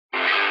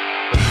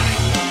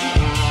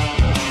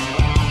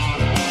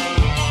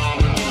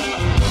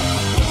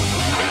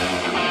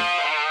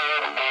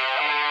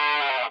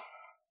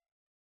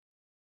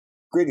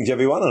Greetings,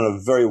 everyone, and a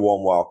very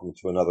warm welcome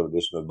to another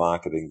edition of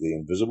Marketing the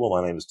Invisible.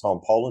 My name is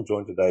Tom Poland,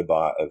 joined today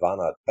by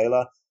Ivana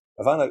Taylor.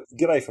 Ivana,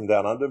 g'day from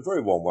down under.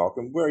 Very warm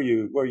welcome. Where are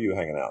you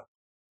hanging out?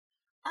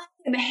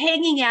 I'm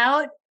hanging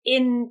out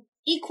in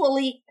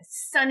equally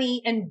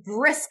sunny and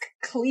brisk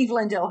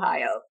Cleveland,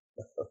 Ohio,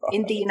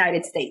 in the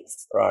United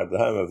States. Right, the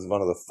home of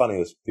one of the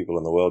funniest people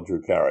in the world,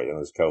 Drew Carey, and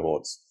his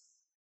cohorts.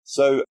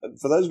 So,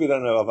 for those of you who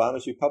don't know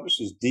Ivana, she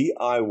publishes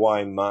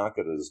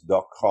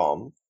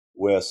DIYmarketers.com,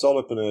 where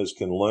solopreneurs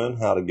can learn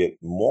how to get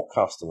more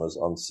customers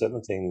on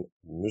 17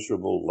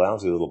 miserable,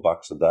 lousy little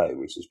bucks a day,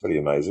 which is pretty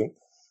amazing.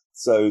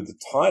 So the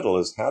title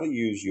is How to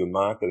Use Your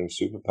Marketing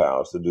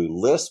Superpowers to Do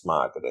Less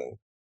Marketing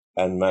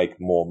and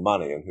Make More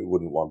Money. And who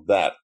wouldn't want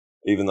that?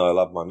 Even though I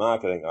love my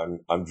marketing,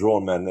 I'm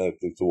drawn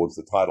magnetically towards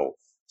the title.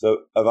 So,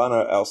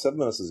 Ivana, our 7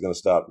 minutes is going to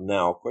start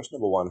now. Question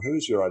number 1,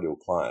 who's your ideal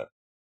client?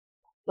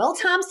 Well,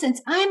 Tom,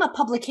 since I'm a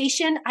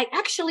publication, I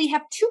actually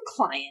have 2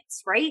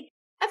 clients, right?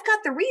 I've got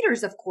the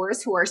readers, of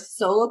course, who are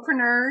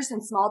solopreneurs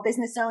and small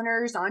business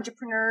owners,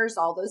 entrepreneurs,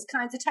 all those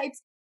kinds of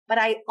types. But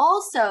I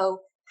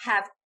also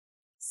have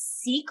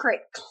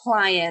secret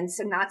clients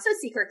and not so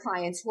secret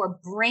clients who are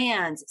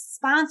brands,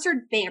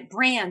 sponsored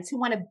brands who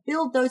want to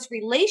build those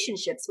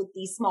relationships with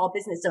these small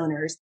business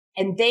owners.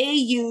 And they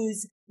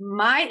use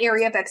my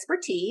area of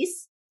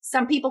expertise.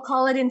 Some people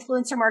call it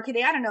influencer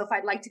marketing. I don't know if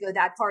I'd like to go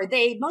that far.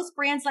 Most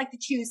brands like to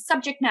choose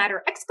subject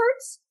matter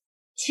experts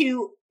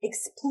to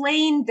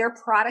explain their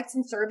products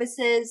and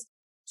services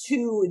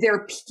to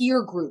their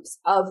peer groups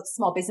of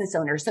small business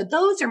owners. So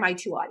those are my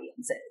 2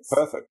 audiences.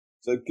 Perfect.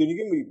 So can you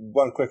give me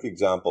one quick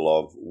example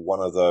of one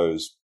of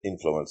those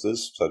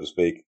influencers, so to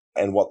speak,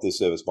 and what this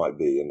service might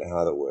be and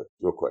how that works,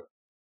 real quick?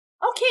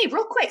 Okay,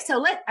 real quick.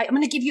 So I'm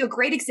going to give you a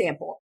great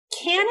example.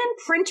 Canon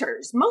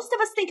printers. Most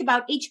of us think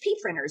about HP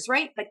printers,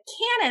 right? But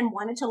Canon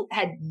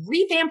had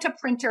revamped a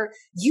printer,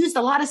 used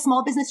a lot of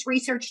small business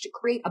research to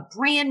create a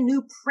brand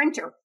new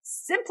printer,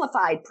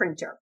 simplified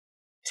printer.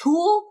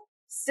 Tool,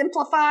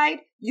 simplified.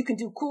 You can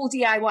do cool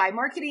DIY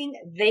marketing.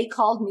 They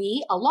called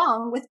me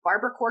along with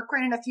Barbara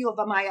Corcoran and a few of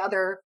my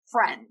other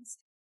friends.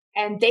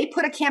 And they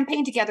put a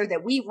campaign together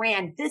that we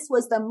ran. This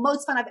was the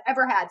most fun I've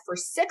ever had for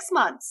 6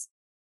 months.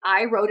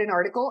 I wrote an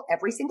article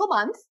every single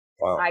month.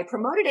 Wow. I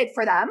promoted it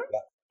for them. Yeah.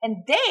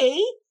 And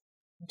they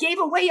gave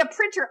away a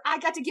printer. I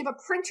got to give a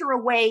printer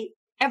away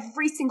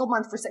every single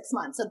month for 6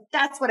 months. So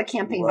that's what a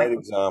campaign Great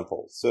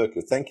example.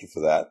 Circa, thank you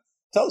for that.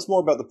 Tell us more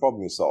about the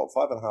problem you solved.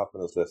 5.5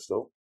 minutes left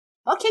still.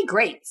 Okay,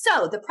 great.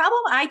 So the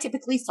problem I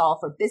typically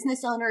solve for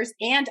business owners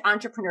and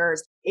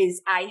entrepreneurs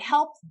is I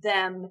help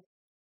them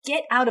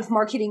get out of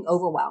marketing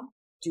overwhelm.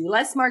 Do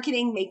less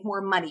marketing, make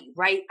more money,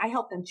 right? I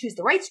help them choose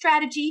the right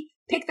strategy,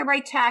 pick the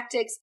right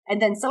tactics, and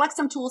then select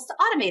some tools to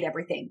automate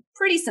everything.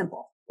 Pretty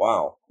simple.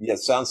 Wow. Yeah, it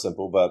sounds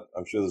simple, but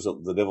I'm sure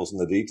the devil's in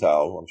the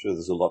detail. I'm sure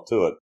there's a lot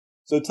to it.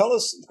 So tell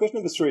us, question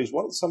number 3 is,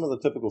 what are some of the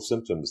typical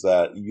symptoms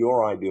that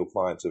your ideal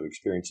clients are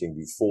experiencing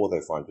before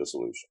they find your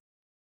solution?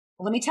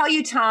 Well, let me tell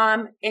you,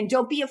 Tom, and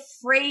don't be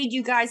afraid,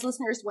 you guys,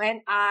 listeners,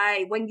 when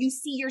you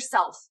see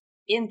yourself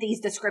in these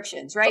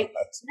descriptions, right?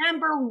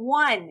 Number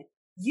 1,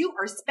 you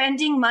are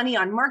spending money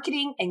on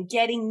marketing and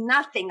getting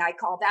nothing. I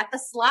call that the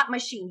slot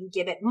machine. You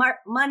give it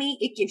money,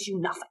 it gives you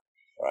nothing.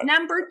 Right.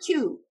 Number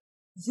 2,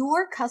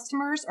 your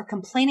customers are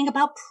complaining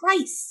about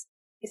price.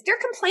 If they're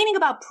complaining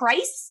about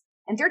price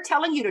and they're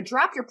telling you to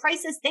drop your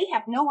prices, they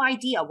have no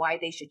idea why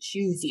they should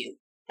choose you.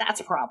 That's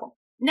a problem.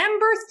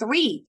 Number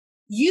 3,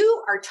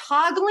 you are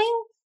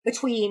toggling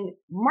between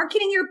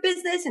marketing your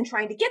business and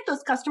trying to get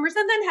those customers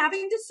and then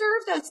having to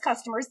serve those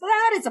customers.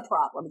 That is a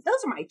problem.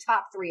 Those are my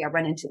top 3 I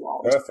run into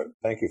all the time. Perfect.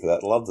 Thank you for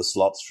that. Love the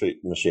slot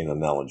machine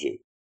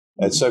analogy.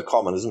 Mm-hmm. It's so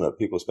common, isn't it?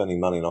 People spending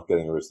money, not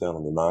getting a return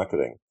on their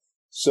marketing.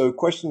 So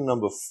question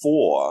number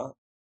 4,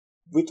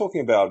 we're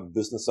talking about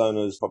business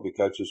owners, probably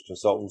coaches,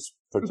 consultants,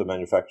 printer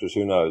manufacturers,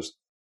 who knows.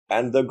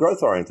 And they're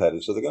growth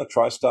orientated. So they're going to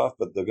try stuff,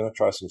 but they're going to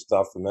try some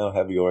stuff and now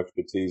have your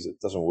expertise. It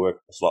doesn't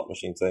work, the slot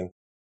machine thing.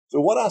 So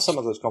what are some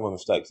of those common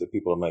mistakes that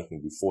people are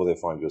making before they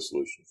find your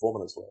solution? 4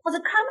 minutes left. Well,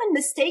 the common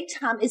mistake,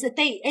 Tom, is that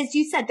they, as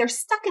you said, they're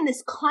stuck in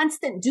this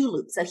constant do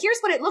loop. So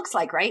here's what it looks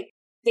like, right?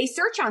 They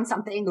search on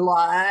something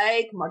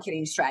like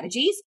marketing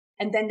strategies,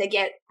 and then they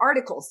get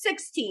articles,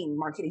 16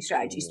 marketing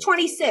strategies,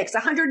 26,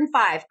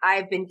 105.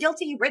 I've been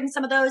guilty, written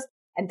some of those.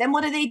 And then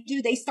what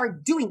do? They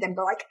start doing them.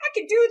 They're like, I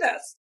can do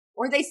this.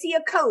 Or they see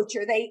a coach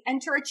or they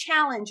enter a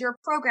challenge or a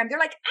program. They're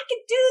like, I can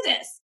do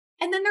this.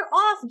 And then they're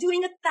off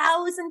doing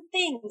 1,000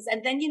 things.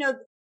 And then,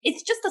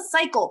 it's just a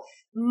cycle.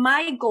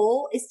 My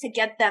goal is to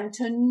get them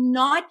to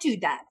not do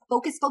that.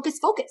 Focus, focus,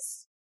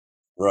 focus.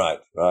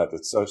 Right.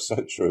 It's so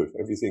true.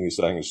 Everything you're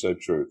saying is so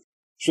true.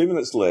 3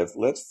 minutes left.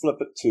 Let's flip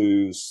it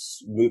to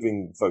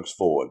moving folks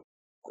forward.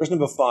 Question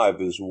number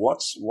 5 is,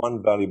 what's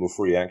one valuable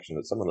free action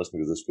that someone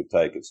listening to this could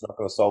take? It's not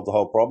going to solve the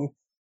whole problem,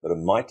 but it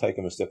might take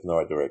them a step in the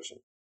right direction.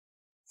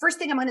 First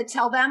thing I'm going to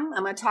tell them,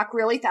 I'm going to talk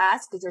really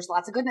fast because there's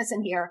lots of goodness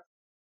in here.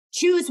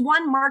 Choose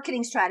one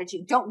marketing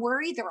strategy. Don't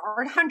worry, there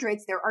aren't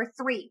hundreds. There are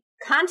 3.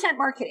 Content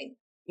marketing.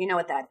 You know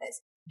what that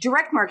is.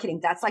 Direct marketing.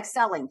 That's like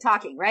selling,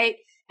 talking, right?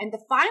 And the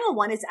final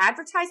one is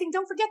advertising.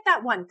 Don't forget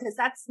that one because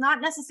that's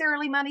not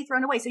necessarily money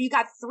thrown away. So you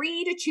got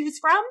 3 to choose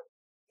from.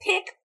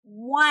 Pick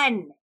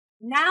one.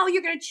 Now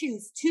you're going to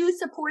choose 2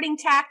 supporting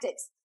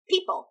tactics.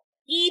 People,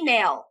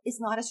 email is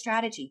not a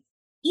strategy.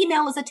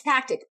 Email is a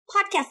tactic.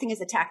 Podcasting is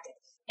a tactic.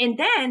 And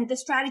then the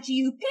strategy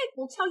you pick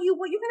will tell you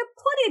what you're going to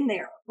put in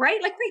there, right?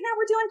 Like right now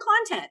we're doing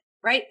content,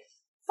 right?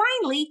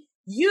 Finally,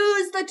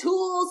 use the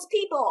tools,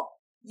 people.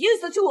 Use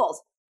the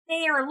tools.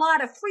 There are a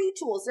lot of free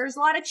tools. There's a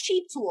lot of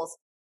cheap tools.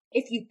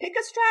 If you pick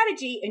a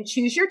strategy and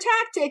choose your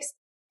tactics,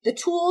 the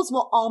tools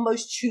will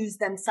almost choose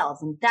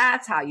themselves. And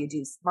that's how you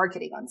do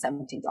marketing on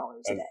 $17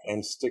 a day.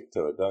 And stick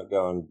to it. Don't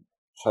go and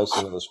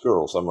chasing the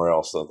squirrel somewhere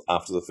else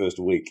after the first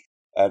week.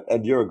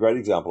 And you're a great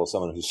example of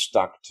someone who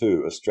stuck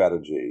to a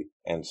strategy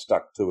and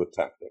stuck to a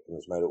tactic and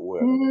has made it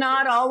work.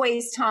 Not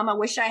always, Tom. I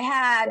wish I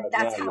had. Right,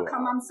 that's how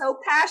come I'm so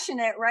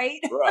passionate, right?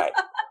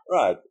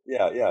 Right.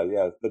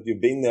 Yeah. But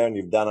you've been there and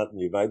you've done it and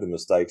you've made the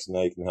mistakes and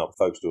now you can help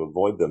folks to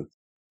avoid them.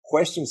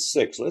 Question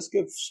 6, let's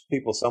give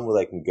people somewhere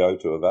they can go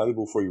to, a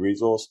valuable free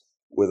resource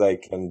where they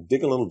can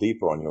dig a little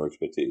deeper on your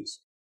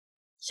expertise.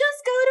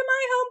 Just go to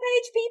my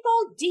homepage,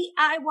 people,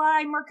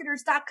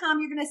 DIYmarketers.com.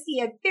 You're going to see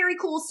a very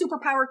cool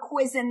superpower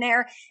quiz in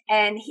there.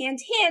 And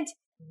hint,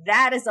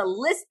 that is a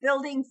list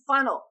building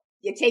funnel.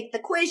 You take the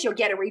quiz, you'll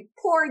get a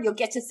report, you'll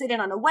get to sit in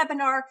on a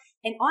webinar.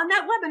 And on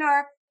that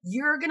webinar,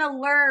 you're going to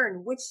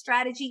learn which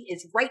strategy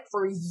is right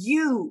for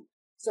you.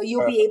 So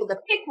you'll be able to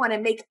pick one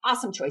and make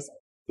awesome choices.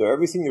 So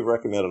everything you've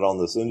recommended on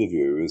this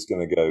interview is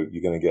going to go,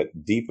 you're going to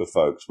get deeper,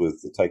 folks,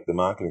 with the Take the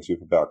Marketing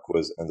Superpower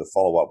quiz and the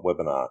follow-up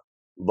webinar.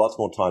 Lots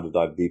more time to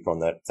dive deeper on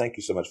that. Thank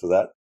you so much for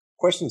that.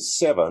 Question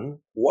 7,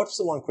 what's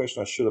the one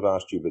question I should have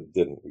asked you but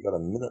didn't? We've got a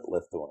minute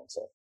left to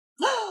answer.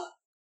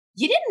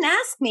 You didn't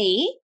ask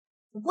me.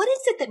 What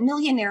is it that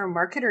millionaire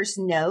marketers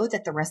know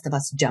that the rest of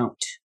us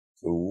don't?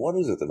 So what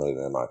is it that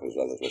millionaire marketers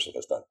know that the rest of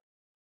us don't?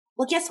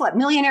 Well, guess what?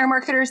 Millionaire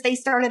marketers, they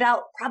started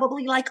out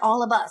probably like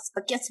all of us.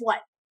 But guess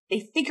what?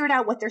 They figured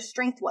out what their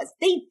strength was.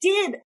 They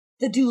did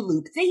the do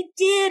loop. They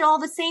did all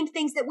the same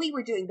things that we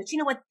were doing. But you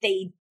know what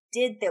they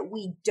did that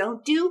we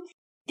don't do?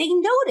 They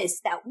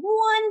noticed that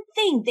one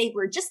thing they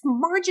were just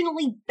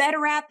marginally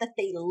better at that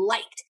they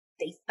liked.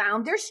 They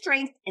found their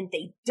strength and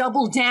they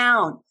doubled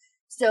down.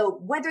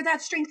 So whether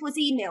that strength was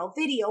email,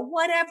 video,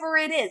 whatever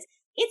it is,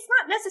 it's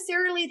not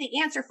necessarily the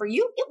answer for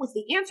you. It was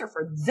the answer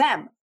for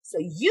them. So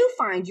you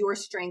find your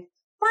strength.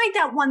 Find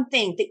that one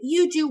thing that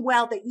you do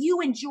well, that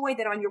you enjoy,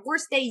 that on your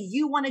worst day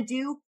you want to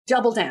do,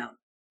 double down.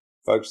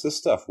 Folks, this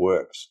stuff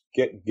works.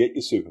 Get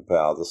your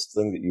superpower, this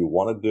thing that you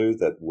want to do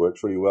that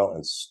works really well,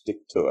 and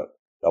stick to it.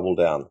 Double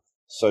down.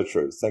 So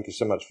true. Thank you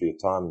so much for your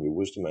time and your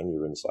wisdom and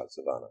your insights,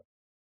 Ivana.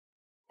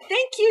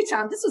 Thank you,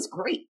 Tom. This was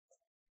great.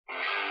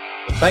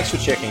 Thanks for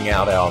checking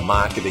out our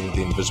Marketing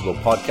the Invisible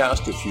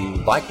podcast. If you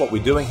like what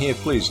we're doing here,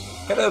 please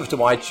head over to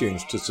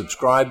iTunes to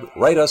subscribe,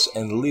 rate us,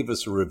 and leave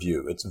us a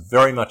review. It's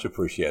very much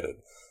appreciated.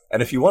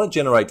 And if you want to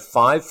generate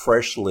 5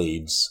 fresh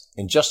leads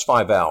in just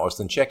 5 hours,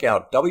 then check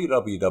out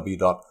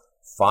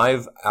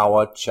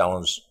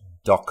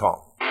www.5hourchallenge.com.